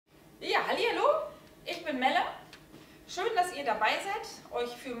Ja, hallihallo, ich bin Melle. Schön, dass ihr dabei seid,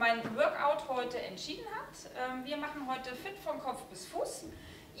 euch für mein Workout heute entschieden habt. Wir machen heute fit von Kopf bis Fuß.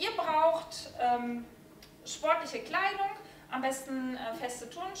 Ihr braucht sportliche Kleidung, am besten feste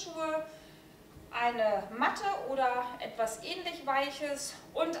Turnschuhe, eine Matte oder etwas ähnlich Weiches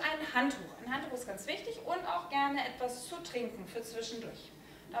und ein Handtuch. Ein Handtuch ist ganz wichtig und auch gerne etwas zu trinken für zwischendurch,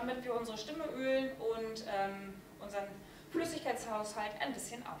 damit wir unsere Stimme ölen und unseren Flüssigkeitshaushalt ein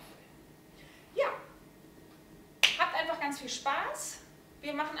bisschen auffüllen. Ja, habt einfach ganz viel Spaß.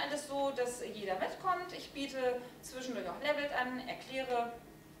 Wir machen alles so, dass jeder mitkommt. Ich biete zwischendurch auch Levels an, erkläre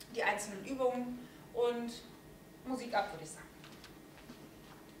die einzelnen Übungen und Musik ab, würde ich sagen.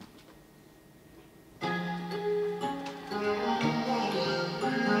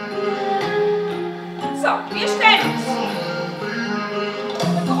 So, wir stellen uns.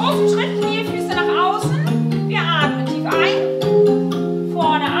 Mit großen Schritten die Füße nach außen. Wir atmen tief ein,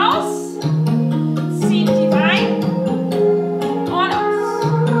 vorne aus, ziehen tief ein und aus.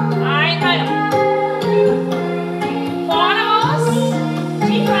 Einmal noch. Vorne aus,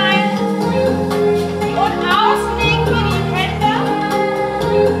 tief ein und aus. Legen wir die Hände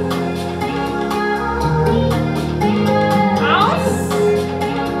aus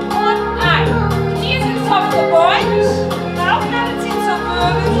und ein. Knie sind soft gebeugt. Bauchnabel zieht zur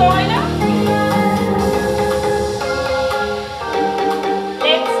Wirbelsäule.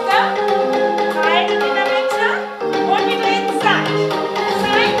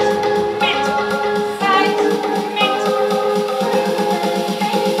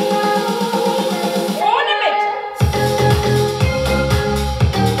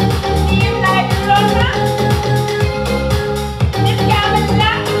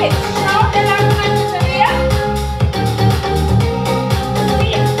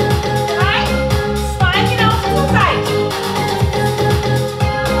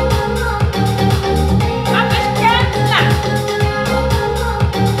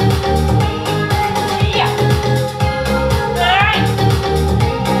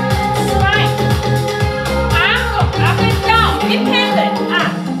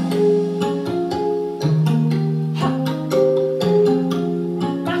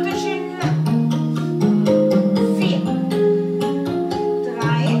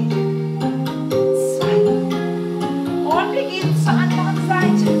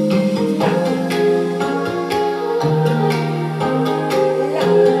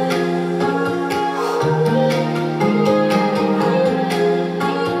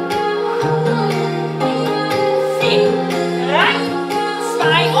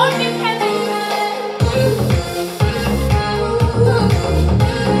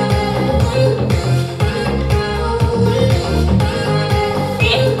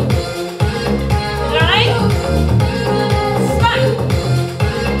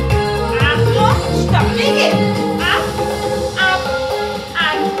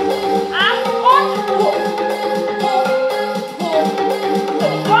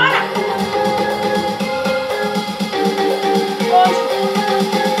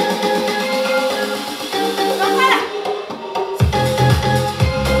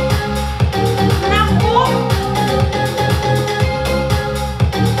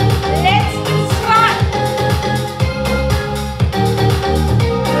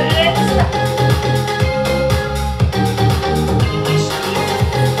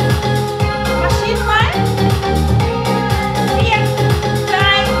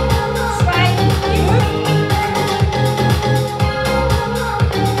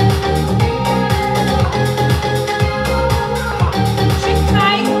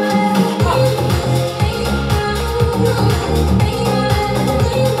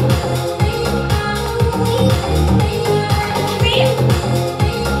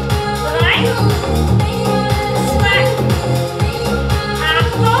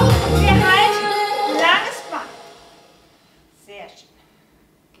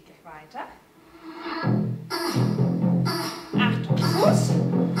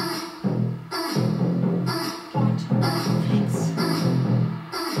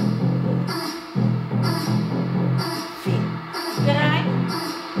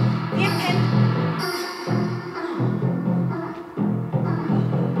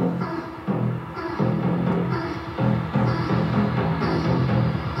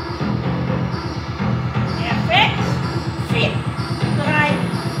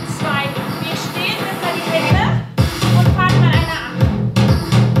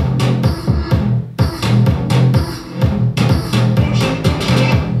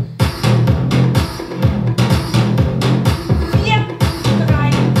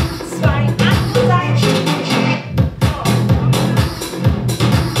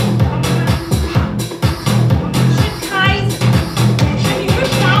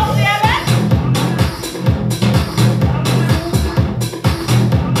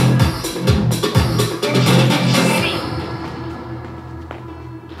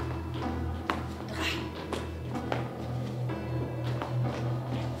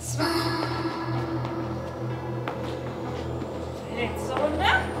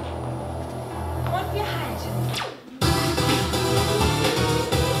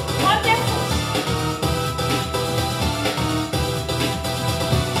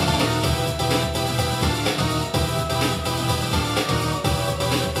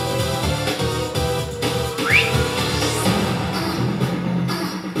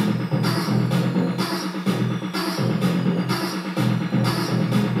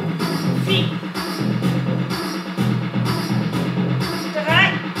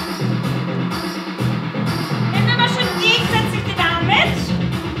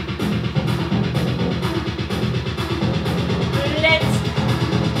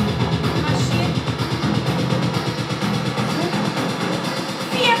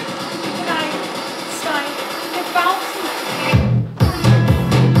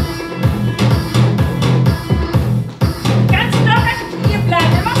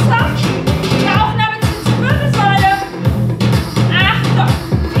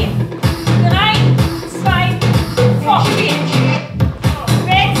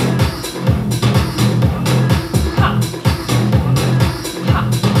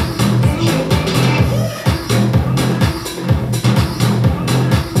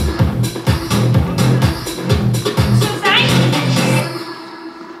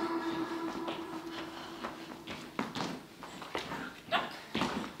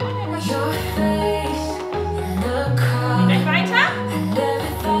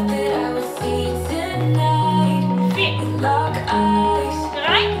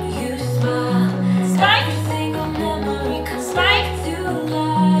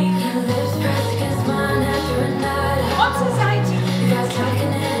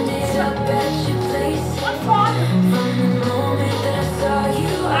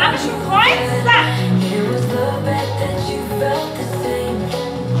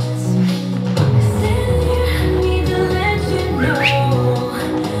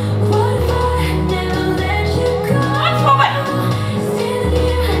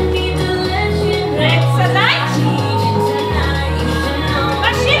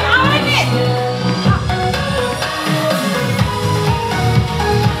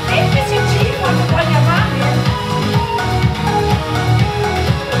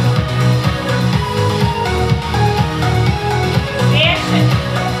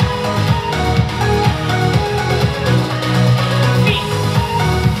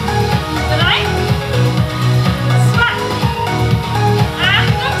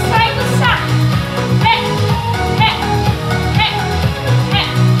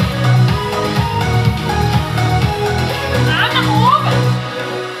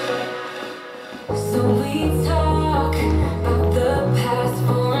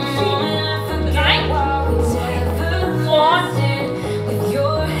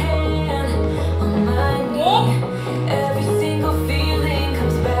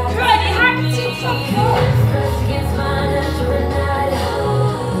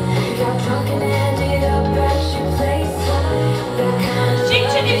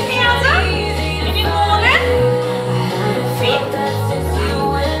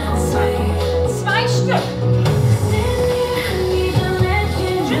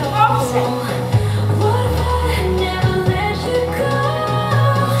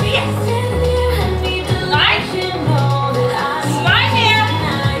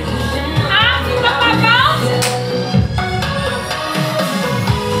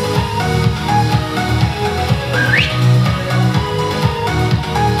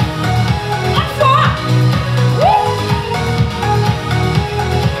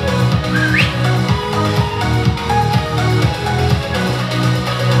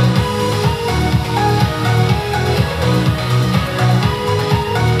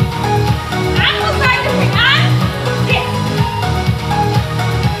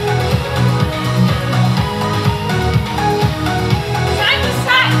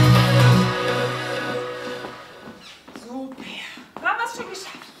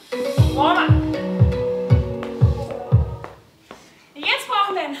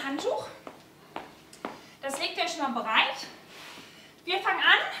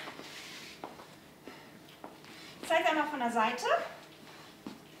 der Seite.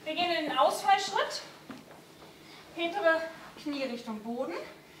 Wir gehen in den Ausfallschritt. Hintere Knie Richtung Boden.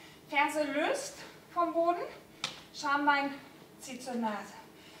 Ferse löst vom Boden. Schambein zieht zur Nase.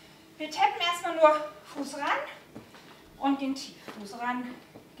 Wir tappen erstmal nur Fuß ran und gehen tief. Fuß ran,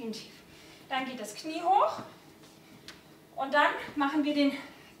 gehen tief. Dann geht das Knie hoch und dann machen wir den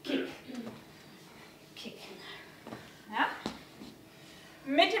Kick. Kick. Ja?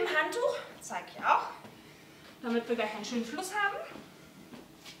 Mit dem Handtuch, zeige ich auch, damit wir gleich einen schönen Fluss haben.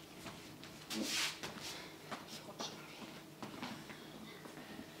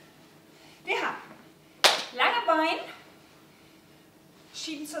 Wir haben lange Bein,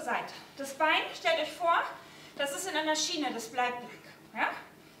 schieben zur Seite. Das Bein, stellt euch vor, das ist in einer Schiene, das bleibt lang. Ja?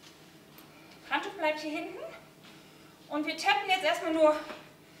 Handtuch bleibt hier hinten und wir tappen jetzt erstmal nur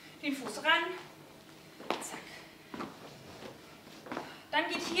den Fuß ran. Zack. Dann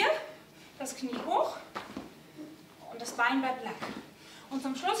geht hier das Knie hoch und das Bein bleibt lang. Und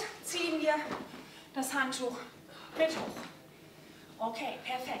zum Schluss ziehen wir das Handtuch mit hoch. Okay,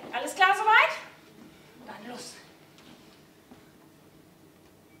 perfekt. Alles klar soweit? Dann los.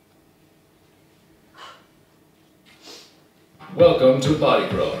 Welcome to Body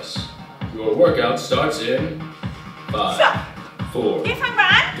Cross. Your workout starts in 5, 4, Hier fangen wir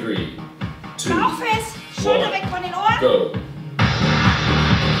an. 3, 2, Bauch fest, Schulter weg von den Ohren. go.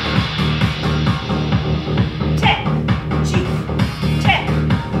 Tap, tief, tap,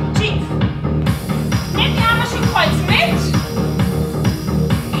 tief. Nehmt die Arme schön kreuz mit.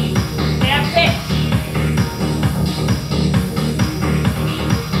 Perfekt.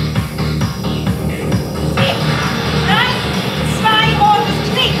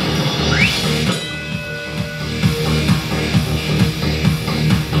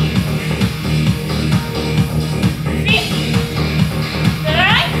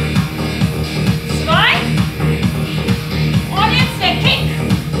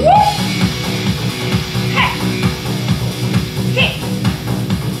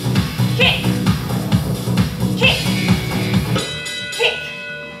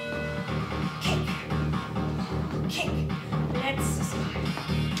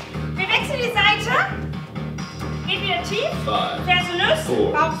 Ferse löst, 4,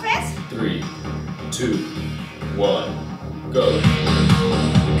 Bauch fest. 3, 2, 1, go.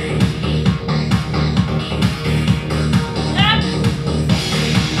 Ab.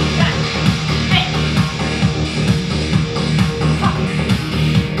 Dann. Weg. Hopp.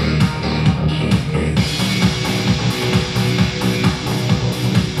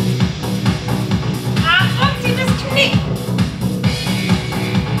 Achtung, zieht das Knie.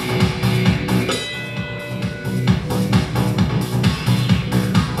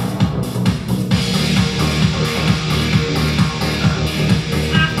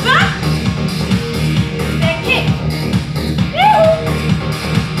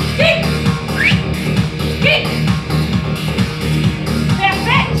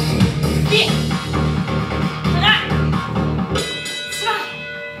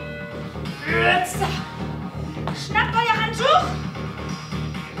 Schnappt euer Handtuch.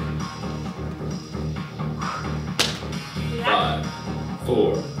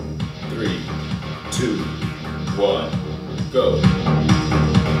 5, 4, 3, 2, 1, go.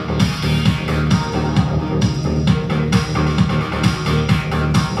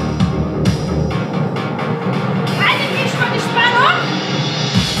 Haltet die Spannung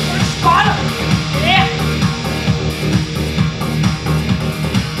und Spannung. Ja.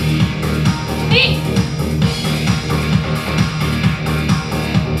 Die.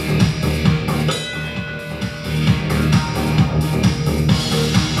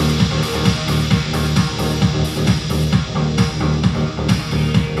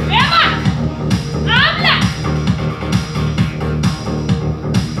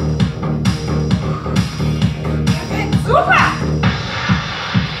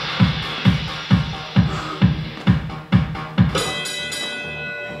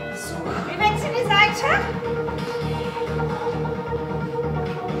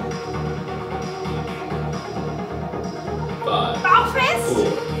 Bauch fest. 4,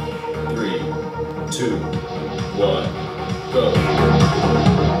 3, 2, 1, go.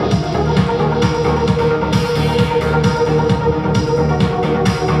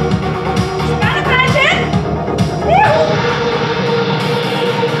 Spannung halten. Juhu.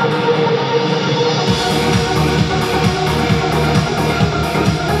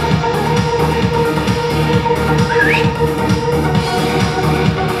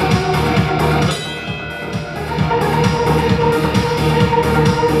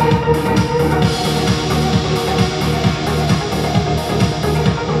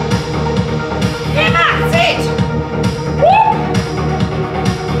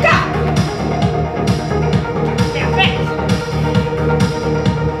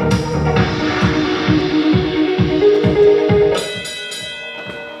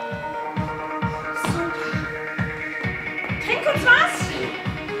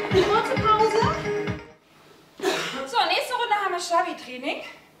 Training.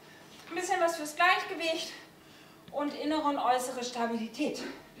 Ein bisschen was fürs Gleichgewicht und innere und äußere Stabilität.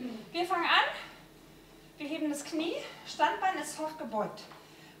 Wir fangen an. Wir heben das Knie. Standbein ist soft gebeugt.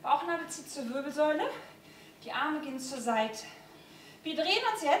 Bauchnabel zieht zur Wirbelsäule. Die Arme gehen zur Seite. Wir drehen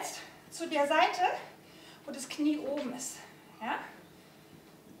uns jetzt zu der Seite, wo das Knie oben ist. Ja?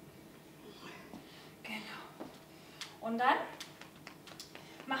 Genau. Und dann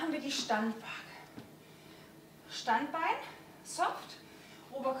machen wir die Standwaage. Standbein, soft,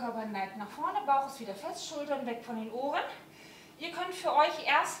 Oberkörper neigt nach vorne, Bauch ist wieder fest, Schultern weg von den Ohren. Ihr könnt für euch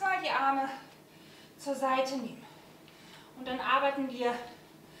erstmal die Arme zur Seite nehmen. Und dann arbeiten wir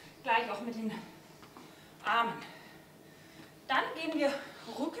gleich auch mit den Armen. Dann gehen wir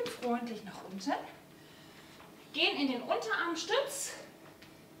rückenfreundlich nach unten, gehen in den Unterarmstütz,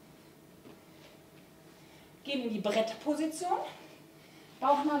 gehen in die Brettposition,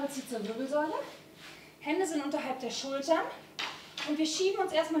 Bauchnabel zieht zur Wirbelsäule, Hände sind unterhalb der Schultern und wir schieben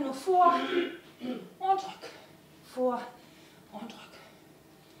uns erstmal nur vor und rück, vor und rück.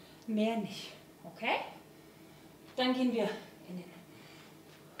 Mehr nicht, okay? Dann gehen wir in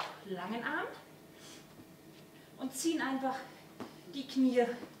den langen Arm und ziehen einfach die Knie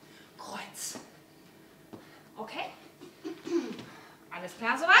kreuz. Okay? Alles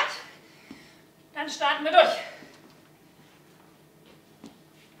klar soweit? Dann starten wir durch.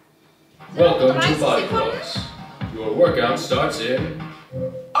 Welcome to Body Cross. Your workout starts in...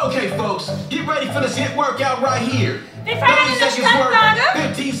 Okay, folks, get ready for this hit workout right here. Wir fangen in der Standwaage.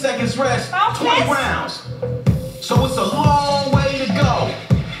 15 seconds rest, Bauch 20 fest. rounds. So it's a long way to go.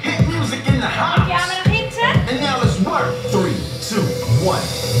 Hit music in the Und die Arme house. nach hinten. And now let's work. 3, 2,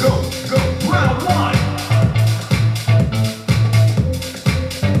 1, go, go, round 1.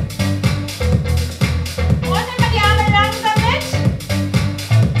 Und immer die Arme langsam mit.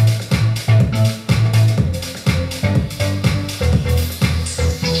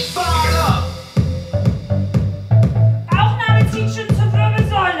 Fire up. Bauchnabel zieht schön zur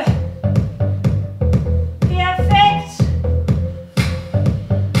Wirbelsäule. Perfekt.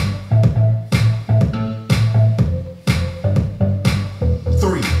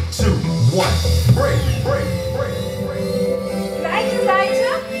 3, 2, 1, break, break, break, break. Gleiche Seite.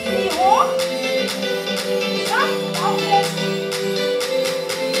 Knie hoch. Stopp. Bauch fest.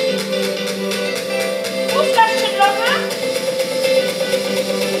 Fußfläche locker.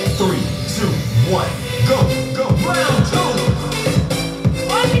 3, 2, 1, go, go, round 2.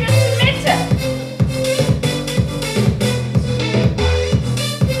 Und wieder zur Mitte.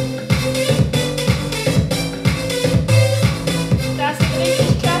 Das sieht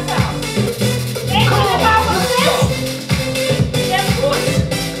richtig klasse aus. Rechte Bauch ist fest. Der Fuß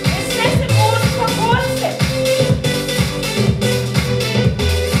ist fest im Boden verwurzelt.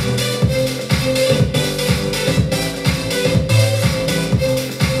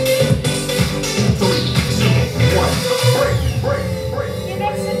 3, 2, 1, break, break, break. Wir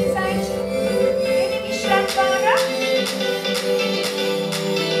wechseln die Seite. Gehen in die Standwaage.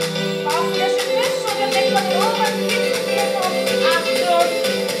 Bauch wieder schön fest, Schultern weg von den Ohren. Kitzen wir auf. Achtung.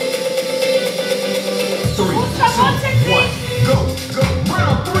 3, 2, 1, go, go,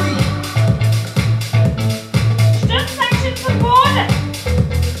 round 3. Stützbein schön zum Boden.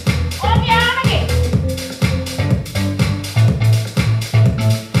 Und die Arme gehen.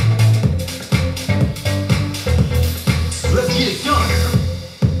 Let's get it done.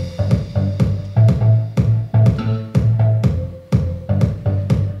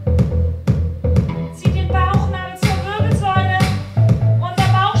 Zieht den Bauchnabel zur Wirbelsäule. Unser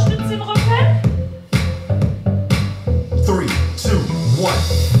Bauch stützt den Rücken. 3, 2, 1,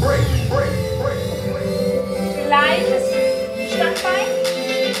 break, break, break, break. Gleiches Standbein.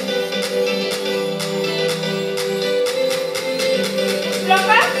 Ist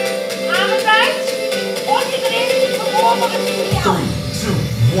locker. Arme leicht. Und wir drehen sich zum oberen Knie 3, auf. 2,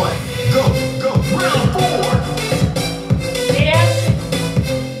 1, go, go, round 4. Sehr schön.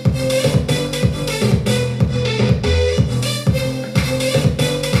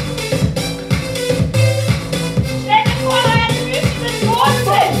 Stellt euch vor, eure Füße sind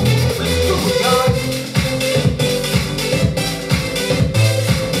Wurzeln. Let's do it, guys.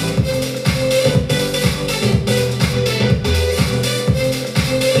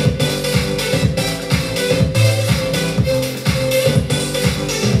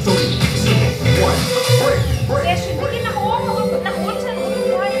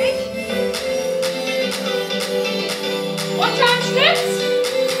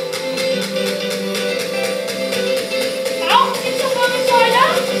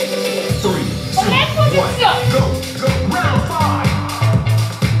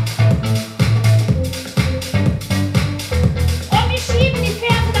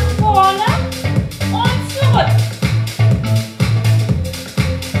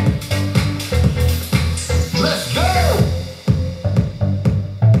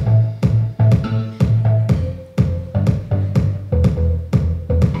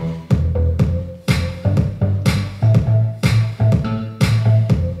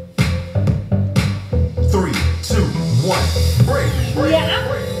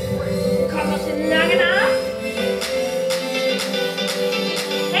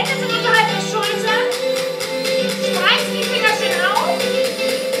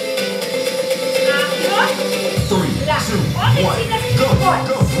 one, go,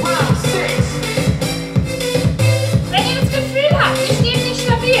 go, round six. Wenn ihr das Gefühl habt, ihr steht nicht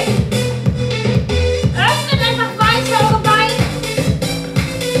stabil, öffnet einfach weiter eure Beine.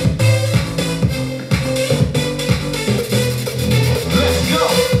 Let's go.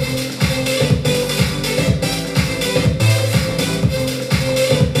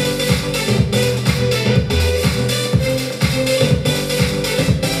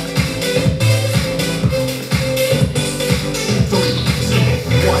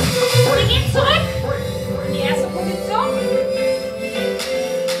 3, 2, 1. Wir gehen zurück in die erste Position.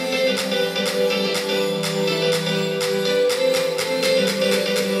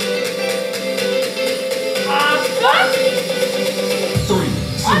 Achtung! 3,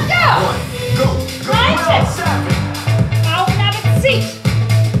 2, 1. Go, go, round seven. Bauchnabel zieht.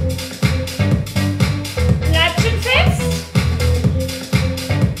 Bleibt schön fest.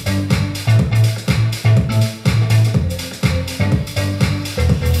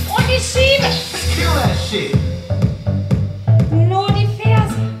 Und die Schiebe. Kill that shit. Nur die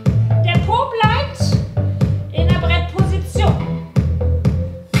Ferse. Der Po bleibt in der Brettposition.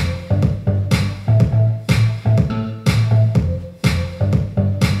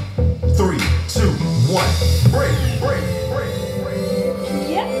 3, 2, 1. Break, break, break, break.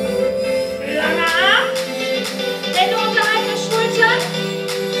 Hier. Langer Arm. Hände unterhalb der Schultern.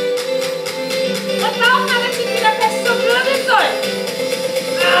 Und Bauchnabel zieht wieder fest zur Wirbelsäule.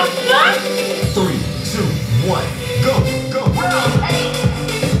 Achtung! 3, 2, 1. Go, go, round eight.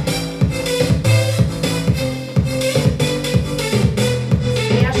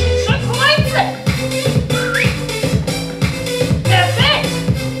 Sehr schön. Schon kreuzen. Perfekt.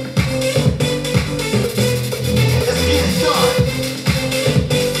 Let's get it done.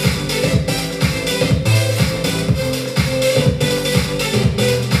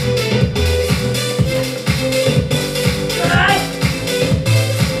 Drei.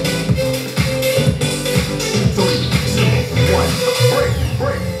 3, 2, 1. Break,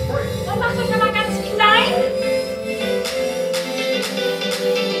 break, break. Und macht euch nochmal ganz klein.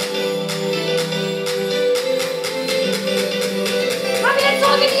 Komm jetzt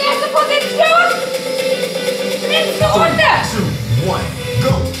zurück in die erste Position. Letzte 3, Runde. 2, 1.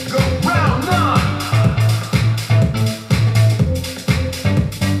 Go, go, round nine.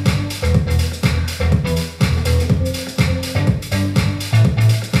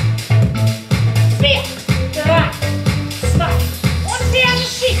 Vier, drei, zwei und der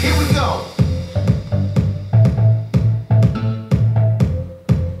schiebt. Here we go.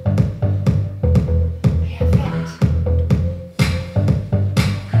 Perfekt.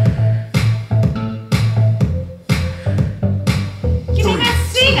 Gib mir 3, das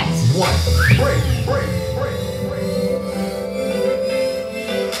Singen. 2, 1. Break, break, break, break.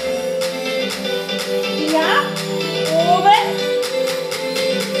 Ja, oben.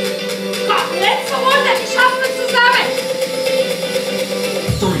 Komm, letzte Runde, die schaffen wir zusammen.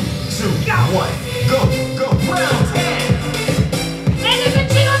 3, 2, 1. Go, go, round 10. Hände sind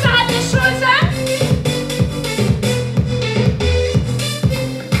schön unterhalb der Schultern.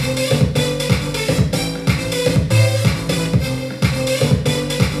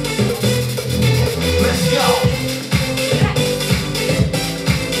 Let's go.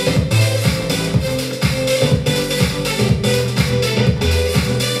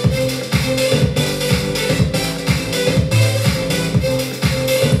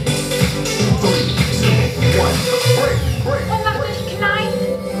 Und macht euch klein.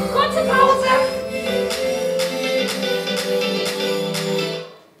 Kurze Pause.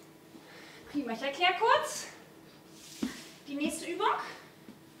 Prima, ich erkläre kurz. Die nächste Übung.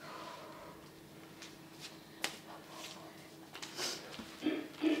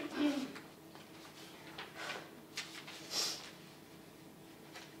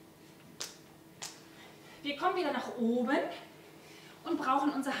 Wir kommen wieder nach oben und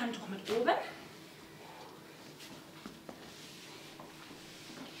brauchen unser Handtuch mit oben.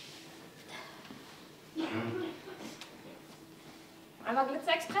 Einmal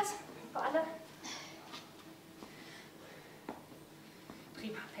Glitzerexpress für alle.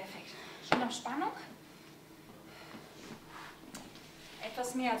 Prima, perfekt. Schön auf Spannung.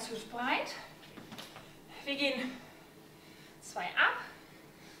 Etwas mehr als hüftbreit. Wir gehen 2 ab,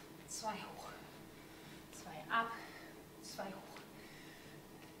 2 hoch. 2 ab, 2 hoch.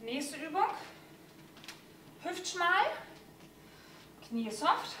 Nächste Übung. Hüftschmal, Knie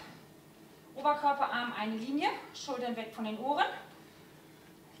soft, Oberkörperarm eine Linie, Schultern weg von den Ohren,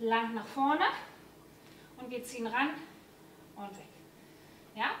 lang nach vorne und wir ziehen ran und weg.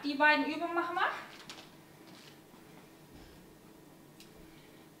 Ja, die beiden Übungen machen wir.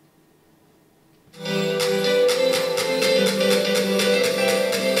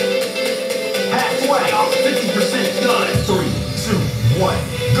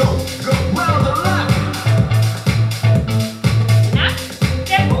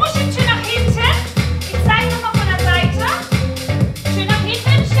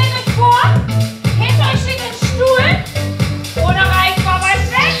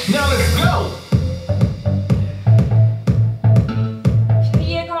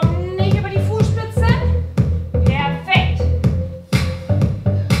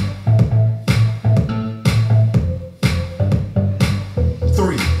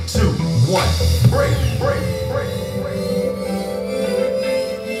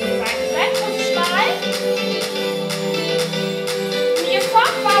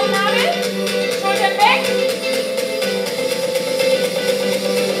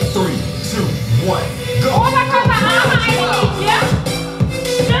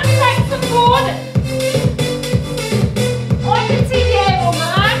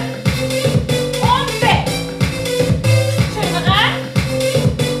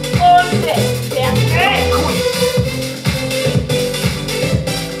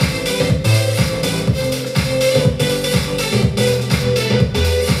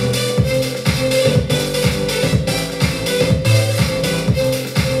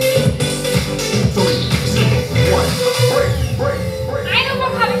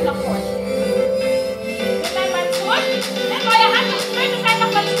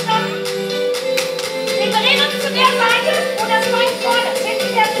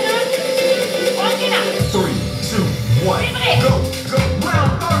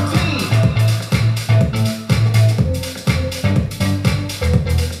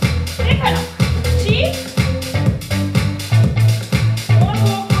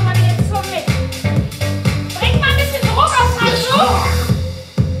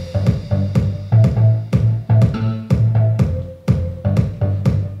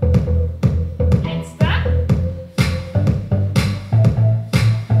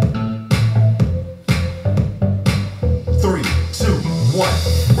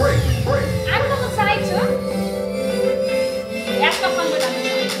 Andere Seite. Erst noch fangen wir damit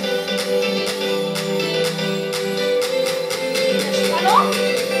an. Spannung,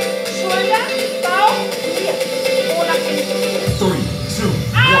 Schulter, Bauch, hier. Oh, nach hinten. 3, 2,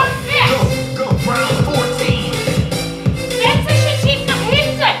 1, go, go, round 14. Setze schön tief nach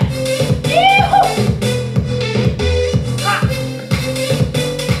hinten. Juhu. Ha.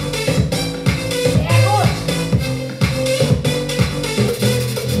 Sehr gut.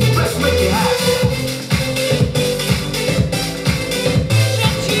 Let's make it happen.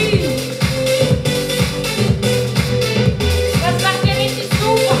 Schön tief. Das macht ihr richtig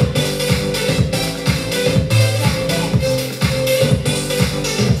super.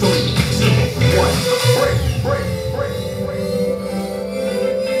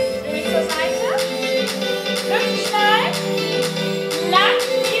 Nämlich zur Seite. Hüftschneid. Lang,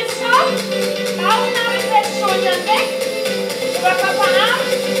 hier ist Kopf. Bauchnabel fest, Schultern weg. Oberkörperarm.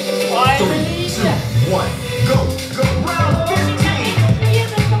 Bäume liegen. 1, go, go, round 15. Wir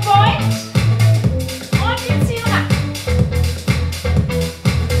sind gebeugt. Und wir ziehen ran.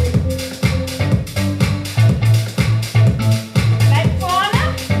 Bleibt vorne.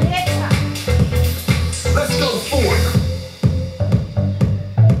 Jetzt ran. Let's go forward.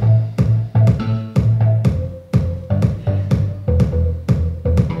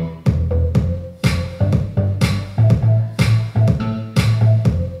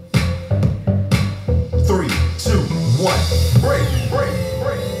 Three, two, one. Break, break,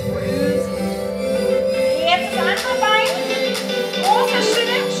 break, break. Jetzt das andere Bein. Großer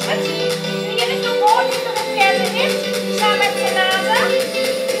Schritt. Wir gehen Richtung Boden, hintere Ferse hin. Schau auf die Nase.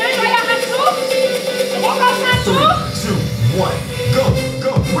 Nehmt euer Handtuch. Druck aufs Handtuch. 3, 2, 1. Go,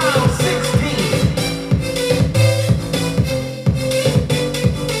 go, round 16.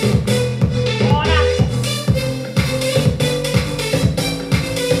 Oh, danke.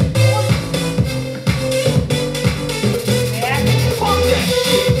 Sehr gut. Pump that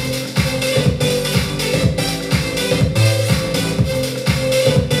shit.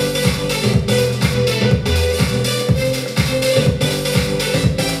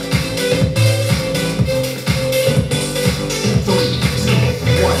 Three, two,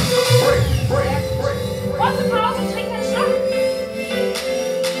 one. Break, break, break. Kurze Pause, trink einen Schluck.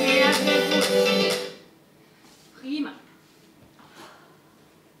 Sehr, sehr gut. Prima.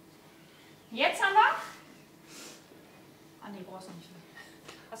 Jetzt haben wir. Ah, nee, brauchst du nicht mehr.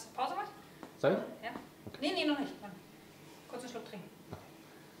 Hast du Pause gemacht? Sorry? Ja? Nee, nee, noch nicht. Warte. Kurz einen Schluck trinken.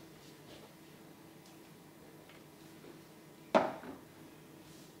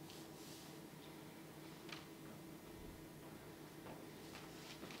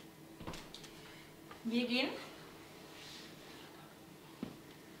 Wir gehen.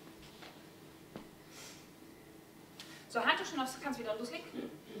 So, Handtuch schon aufs, kannst wieder loslegen.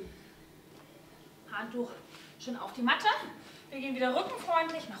 Handtuch schön auf die Matte. Wir gehen wieder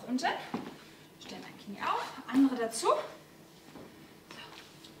rückenfreundlich nach unten. Stellen ein Knie auf, andere dazu. So.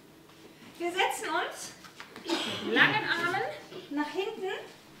 Wir setzen uns mit langen Armen nach hinten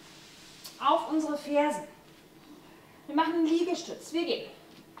auf unsere Fersen. Wir machen einen Liegestütz. Wir gehen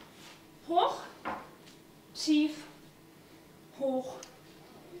hoch, tief, hoch,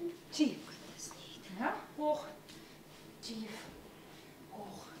 tief. Ja, hoch, tief,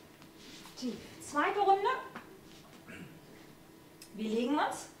 hoch, tief. Zweite Runde. Wir legen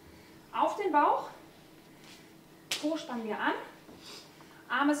uns auf den Bauch. Po spannen wir an.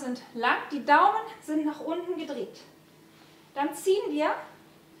 Arme sind lang, die Daumen sind nach unten gedreht. Dann ziehen wir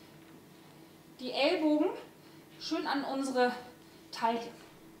die Ellbogen schön an unsere Taille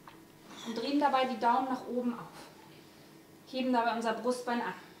und drehen dabei die Daumen nach oben auf. Heben dabei unser Brustbein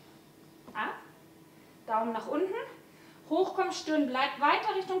an. Daumen nach unten. Hochkommen, Stirn bleibt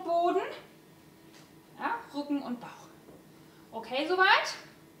weiter Richtung Boden. Ja, Rücken und Bauch. Okay, soweit?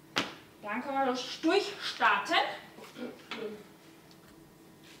 Dann können wir durchstarten.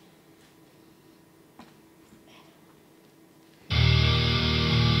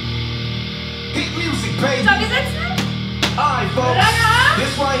 Hit music, baby. So, wir sitzen. Alright, folks. Lange Arm.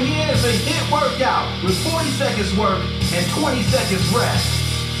 This right here is a hit workout with 40 seconds work and 20 seconds rest.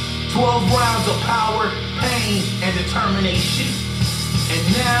 12 rounds of power, pain, and determination. And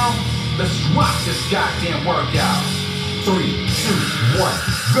now, let's rock this goddamn workout. 3, 2,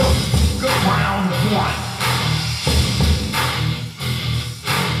 1, go. Go. Round 1.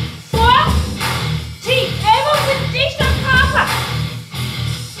 Vor, tief, Ellbogen sind dicht am Körper.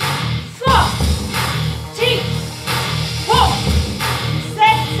 Vor, tief, hoch,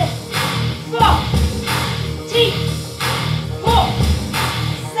 setze. Vor, tief, hoch,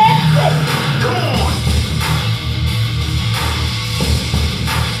 setze. Come on.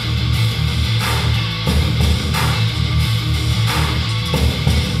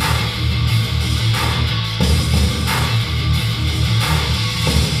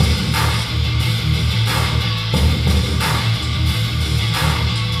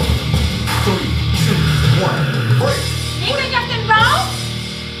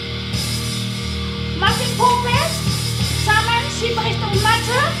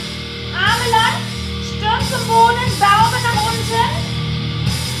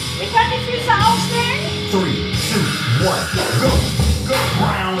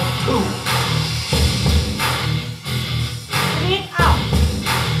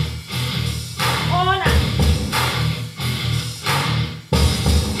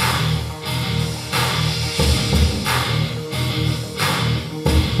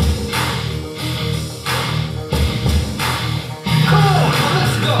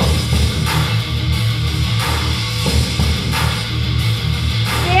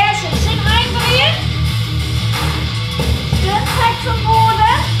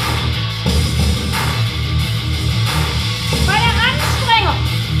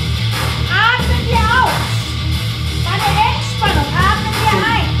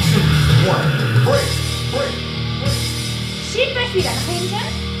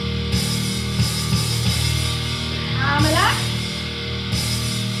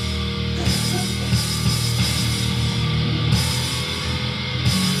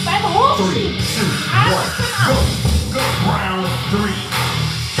 Ausschieben. Alles schön aus. Go. Round 3.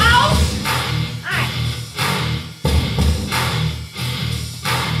 Aus. Ein.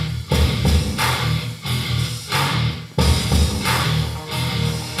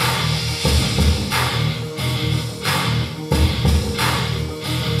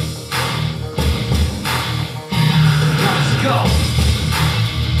 Let's go.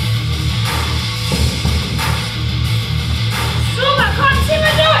 Super, komm, ziehen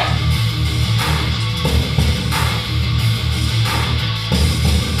wir durch.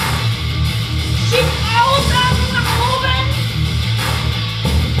 Schieb aus, Arme nach oben.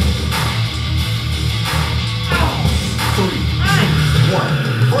 Aus. 3, 2,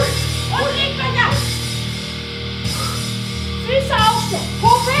 1. Break. Und leg gleich ab. Füße aufstellen.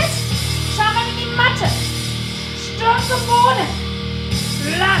 Kopf bis, schau mal in die Matte. Stirn zum Boden.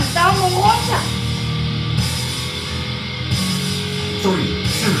 Lang, Daumen runter. 3,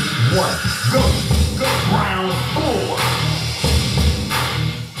 2, 1. Go. Round 4.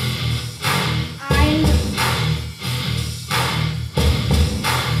 Ein.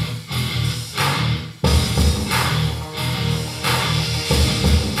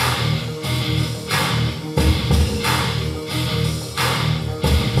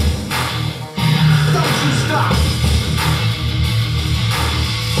 Don't you stop.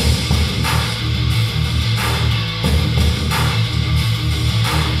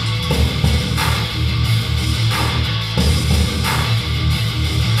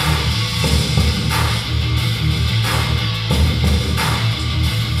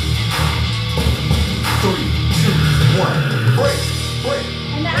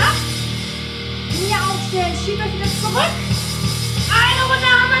 Hände ab. Knie aufstellen. Schieb euch wieder zurück. Eine Runde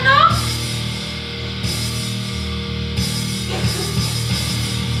haben wir noch.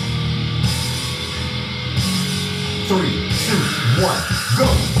 Three, two, one, go.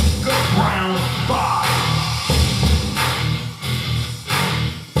 Round 5.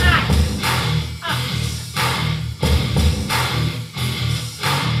 Ein. Aus.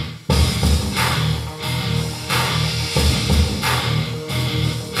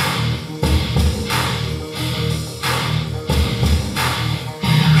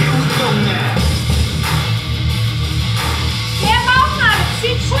 Here we go now. Der Bauchnabel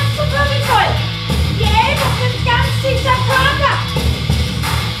zieht schon zur Wirbelsäule. Die Ellbogen sind ganz tief am Körper.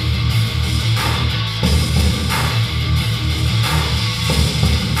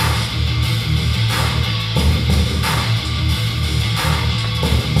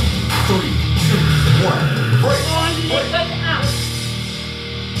 Three, two, one, break. Und legt euch ab.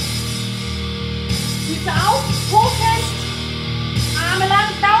 Füße auf, Po fest. Arme lang,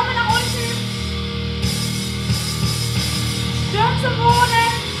 Daumen nach unten. Stirn zum Boden.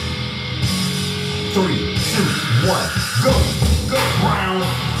 3, 2, 1, go. Round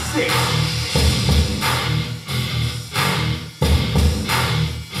 6.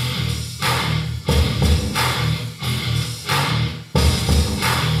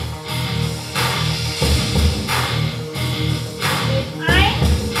 Legt ein.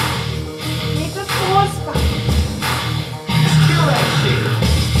 Legt das Brustbein. Kill that shit.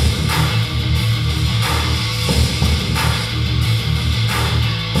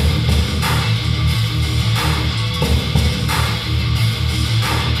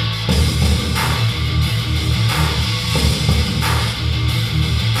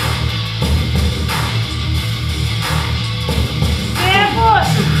 Sehr gut.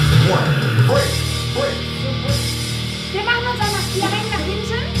 One, break. Wir machen uns einmal 4 Reihen nach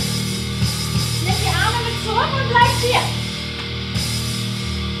hinten. Nimm die Arme mit zurück und bleib hier.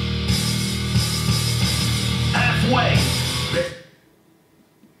 Halfway.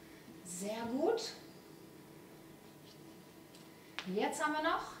 Sehr gut. Jetzt haben wir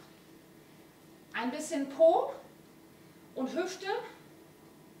noch ein bisschen Po und Hüfte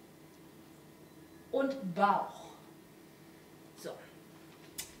und Bauch. So.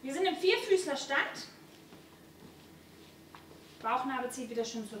 Wir sind im Vierfüßlerstand. Bauchnabel zieht wieder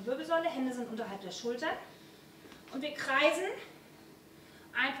schön zur Wirbelsäule, Hände sind unterhalb der Schultern. Und wir kreisen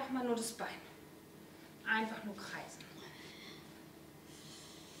einfach mal nur das Bein. Einfach nur kreisen.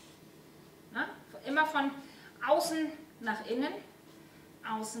 Na? Immer von außen nach innen,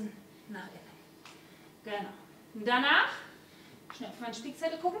 außen nach innen. Genau. Und danach, schnell auf meinen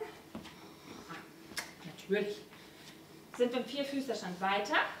Spickzettel gucken. Natürlich. Sind wir im Vierfüßlerstand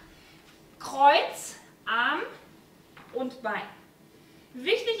weiter. Kreuz, Arm und Bein.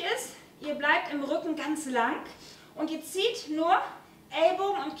 Wichtig ist, ihr bleibt im Rücken ganz lang und ihr zieht nur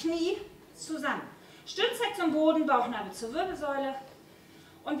Ellbogen und Knie zusammen. Stützzeck zum Boden, Bauchnabel zur Wirbelsäule.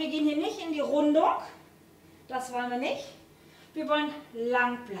 Und wir gehen hier nicht in die Rundung. Das wollen wir nicht. Wir wollen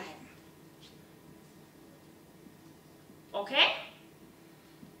lang bleiben. Okay?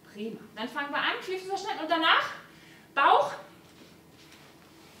 Prima. Dann fangen wir an, Kniefußausschnitt und danach Bauch.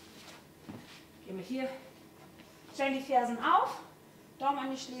 Gehen wir hier, stellen die Fersen auf, Daumen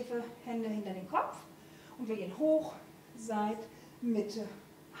an die Schläfe, Hände hinter den Kopf und wir gehen hoch, Seit, Mitte,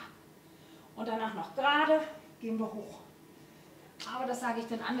 und danach noch gerade, gehen wir hoch. Aber das sage ich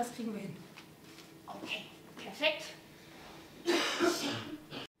dann an, das kriegen wir hin. Okay, perfekt.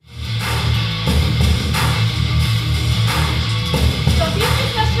 So, wie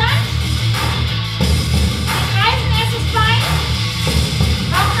ist der Stand? Wir kreisen erst das Bein,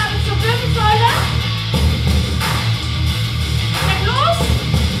 Bauchnabel zur Wirbelsäule. Geht los.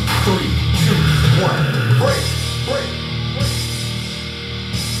 3, 2, 1, break, break.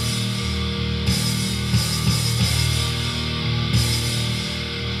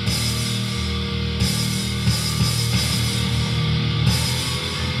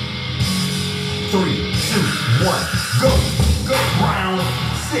 3, 2, 1, go, go, round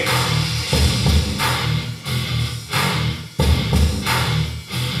 6.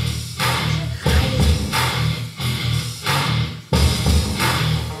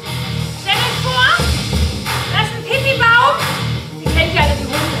 Stell euch vor, das ist ein Pipi-Baum. Die kennt ja alle, die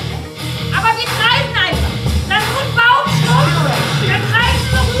Hunde. Aber wir kreisen einfach. Das ist so ein Baumstumpf. Dann kreisen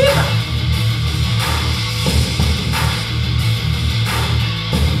wir rüber.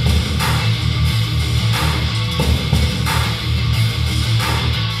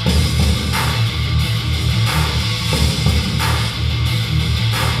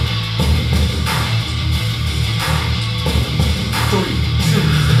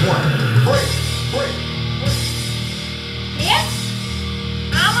 Jetzt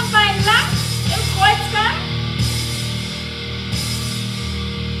Arm und Bein lang im Kreuzgang.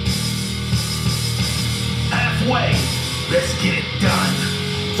 Halfway, let's get it done.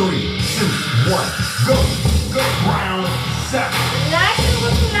 3, 2, 1, go, go, round 7. Leicht den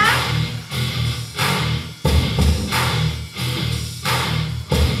Rücken lang.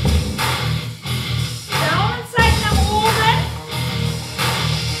 Daumen zeigt nach oben.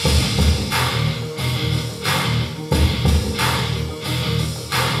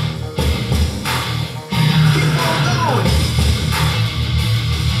 Keep on going.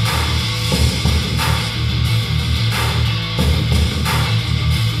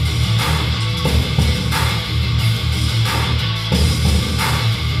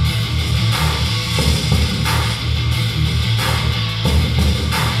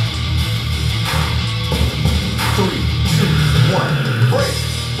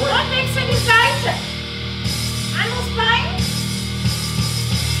 Und wechseln die Seite. Anderes Bein.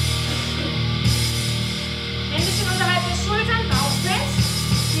 Händchen unterhalb der Schultern, Bauch fest.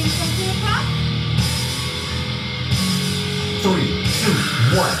 Gehen zum Körper. 3,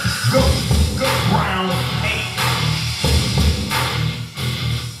 2, 1, go, go, round 8.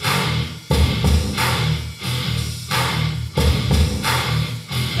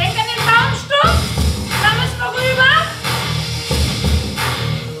 Denkt an den Baumstumpf. Da müssen wir rüber.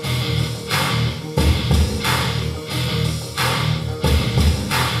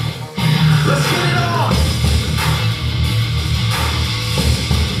 Let's get it on.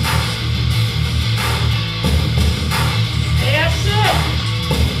 Sehr schön.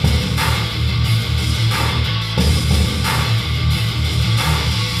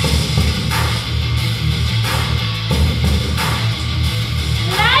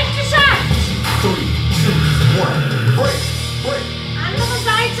 Leicht geschafft. 3, 2, 1, break, break. Andere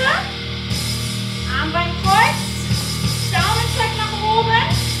Seite. Armbein kreuz. Daumen zeigt nach oben.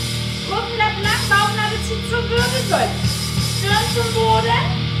 Rücken bleibt lang. Bauchnabel zieht zur Wirbelsäule. Stirn zum Boden.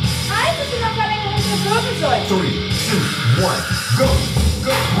 Hals ist in der Verlängerung der Wirbelsäule. 3, 2, 1, go,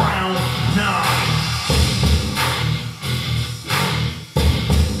 go, round 9.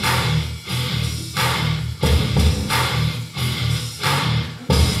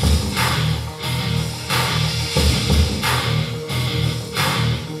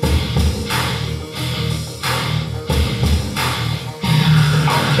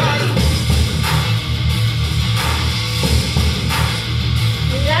 Okay.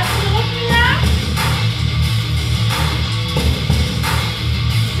 Lass den Rücken lang.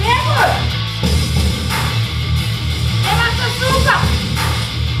 Sehr gut. Ihr macht das super.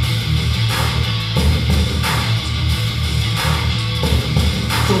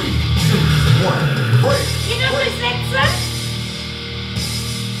 3, 2, 1, break. Ihr dürft euch setzen.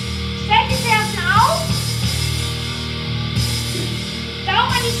 Stellt die Fersen auf.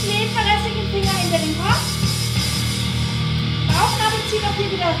 Daumen an die Schläfe, restlichen Finger hinter den Kopf. Bauchnabel zieht auch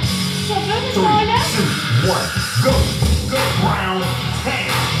hier wieder zur 3, Wirbelsäule. 2, 1, go, go, round 10.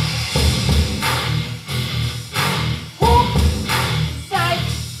 Hoch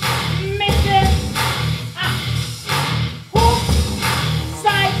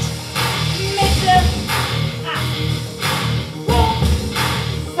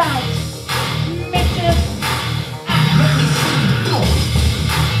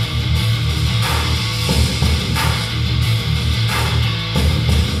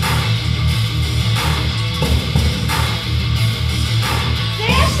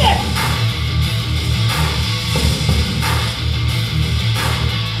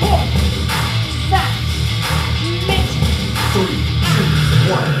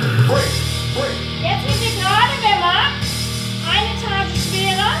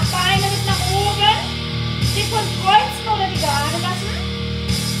von kreuzen oder die gerade lassen.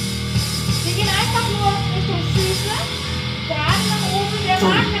 Wir gehen einfach nur Richtung Füße. Gerade nach oben. Der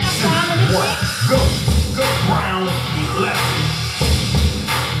mag, wenn er Arme mitnehmen. Go, go, round 11.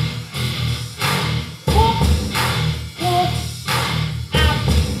 Hoch, hoch, ab,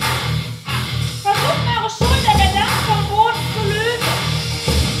 ab. Versucht eure Schulter der Dampf vom Boden zu lösen.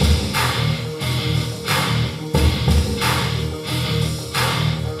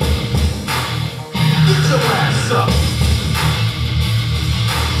 Get your ass up.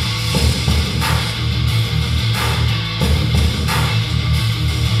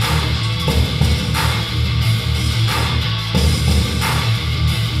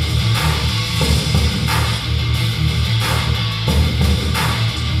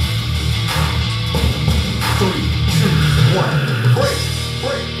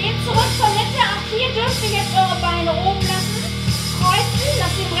 Geht zurück zur Mitte. Auch hier dürft ihr jetzt eure Beine oben lassen. Kreuzen,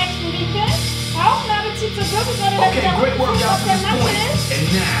 lasst den rechten Winkel. Bauchnabel zieht zur Wirbelsäule, dass der Rücken auf der Matte ist. Wir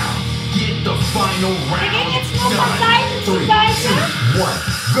gehen jetzt nur von Seite zu Seite.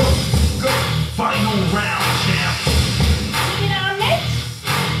 Go, go, final round, champ. Zieh den Arm mit.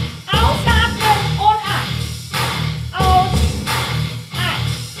 Ausatmen und ein. Aus, ein.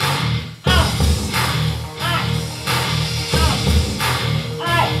 Aus, ein. Aus,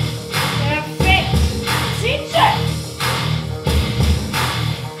 ein. Perfekt. Zieht schön.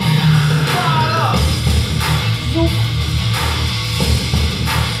 Super.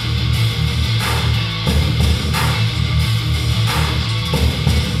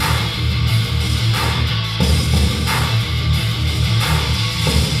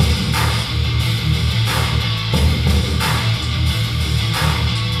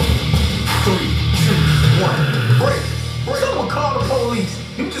 Someone call the police.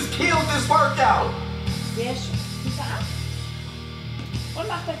 You just killed this workout. Sehr schön. Füße ab. Und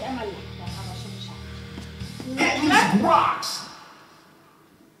macht euch einmal lang. Dann haben wir schon geschafft. Hit these rocks.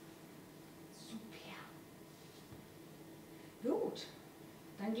 Super. Gut.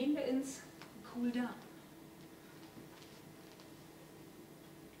 Dann gehen wir ins Cool Down.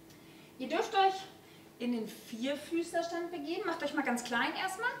 Ihr dürft euch in den Vierfüßlerstand begeben. Macht euch mal ganz klein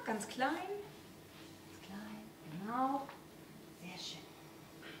erstmal. Ganz klein. Ganz klein. Genau. Sehr schön.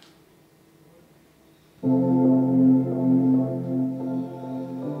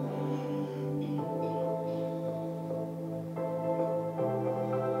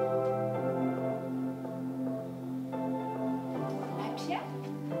 Bleibt hier.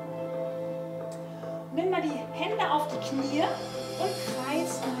 Nimm mal die Hände auf die Knie und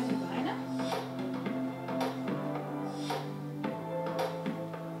kreist mal die Beine.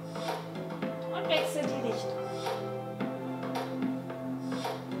 Und wechselt die Richtung.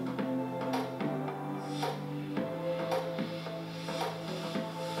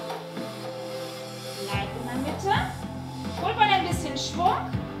 Bleibt in der Mitte. Holt mal ein bisschen Schwung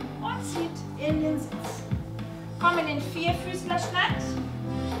und zieht in den Sitz. Komm in den Vierfüßlerstand.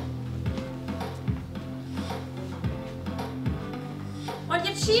 Und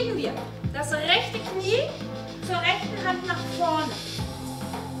jetzt schieben wir das rechte Knie zur rechten Hand nach vorne.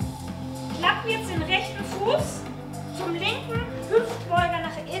 Klappen jetzt den rechten Fuß zum linken Hüftbeuger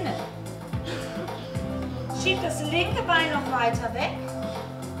nach innen. Schiebt das linke Bein noch weiter weg.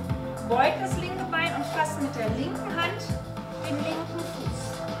 Beugt das linke Bein und fasst mit der linken Hand den linken Fuß.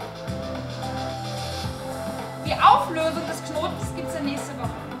 Die Auflösung des Knotens gibt es ja nächste Woche.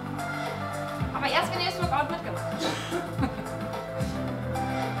 Aber erst, wenn ihr das Workout mitgemacht habt.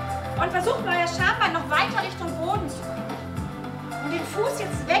 Und versucht euer Schambein noch weiter Richtung Boden zu bringen. Und den Fuß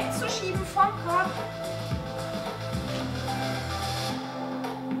jetzt wegzuschieben vom Körper.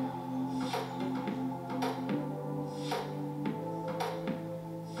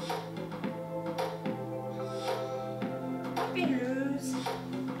 Und wir lösen.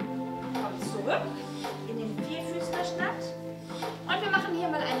 Kommt zurück in den Vierfüßlerstand. Und wir machen hier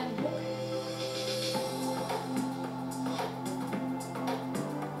mal einen Buckel.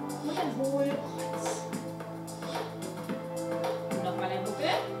 Und ein Hohlkreuz. Nochmal ein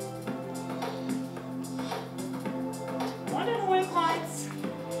Buckel. Und ein Hohlkreuz.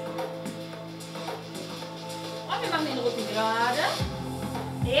 Und wir machen den Rücken gerade.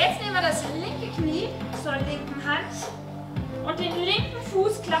 Jetzt nehmen wir das linke Knie zur linken Hand. Und den linken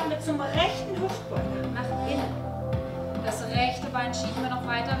Fuß klappen wir zum rechten Hüftbeuger nach innen. Das rechte Bein schieben wir noch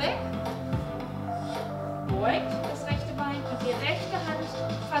weiter weg. Beugt das rechte Bein und die rechte Hand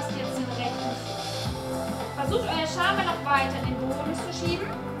fasst jetzt den rechten Fuß. Versucht euer Schambein noch weiter in den Boden zu schieben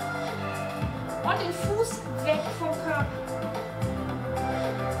und den Fuß weg vom Körper.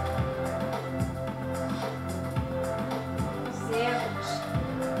 Sehr gut.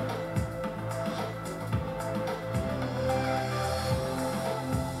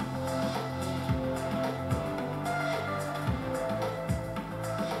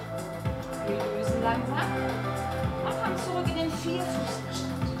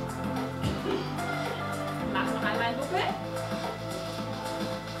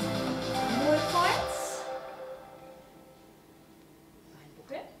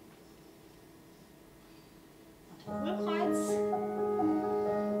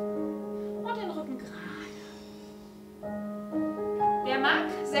 Wer mag,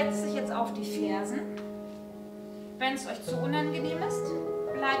 setzt sich jetzt auf die Fersen. Wenn es euch zu unangenehm ist,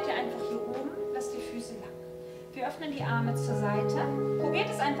 bleibt ihr einfach hier oben, lasst die Füße lang. Wir öffnen die Arme zur Seite. Probiert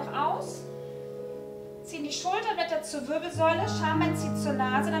es einfach aus. Ziehen die Schulterblätter zur Wirbelsäule, Schambein zieht zur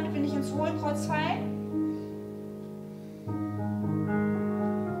Nase, damit wir nicht ins Hohlkreuz fallen.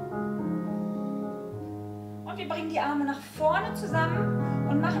 Und wir bringen die Arme nach vorne zusammen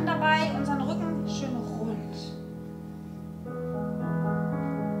und machen dabei unseren Rücken schön rund.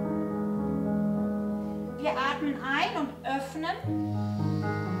 Wir atmen ein und öffnen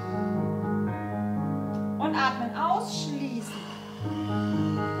und atmen aus, schließen.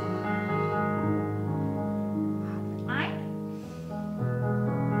 Atmen ein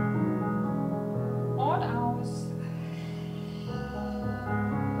und aus.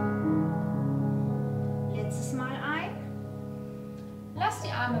 Letztes Mal ein. Lasst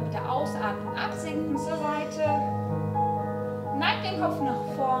die Arme mit der Ausatmung absinken zur Seite. Neigt den Kopf nach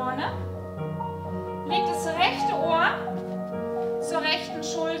vorne. Legt das rechte Ohr zur rechten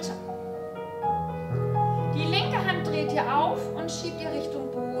Schulter. Die linke Hand dreht ihr auf und schiebt ihr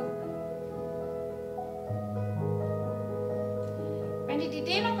Richtung Boden. Wenn ihr die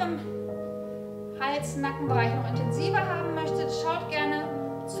Dehnung im Hals-Nackenbereich noch intensiver haben möchtet, schaut gerne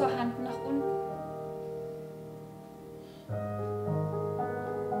zur Hand nach unten.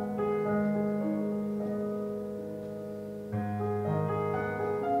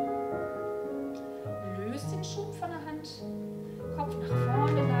 Kopf nach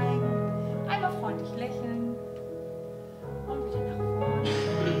vorne neigen, einmal freundlich lächeln und wieder nach vorne.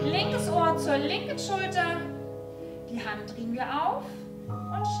 Linkes Ohr zur linken Schulter, die Hand drehen wir auf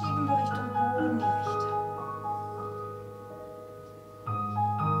und schieben wir Richtung Boden die rechte.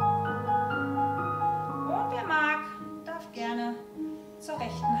 Und wer mag, darf gerne zur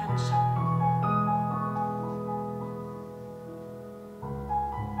rechten Hand schauen.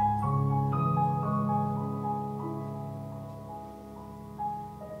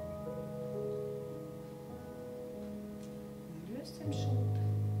 Im Schub,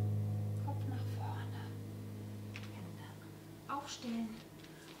 Kopf nach vorne, Hände aufstellen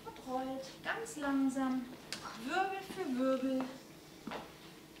und rollt ganz langsam, Wirbel für Wirbel,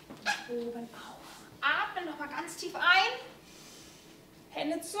 nach oben auf. Atmen nochmal ganz tief ein,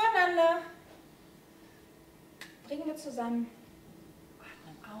 Hände zueinander, bringen wir zusammen,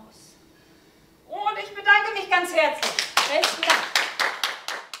 atmen aus. Und ich bedanke mich ganz herzlich. Besten Dank.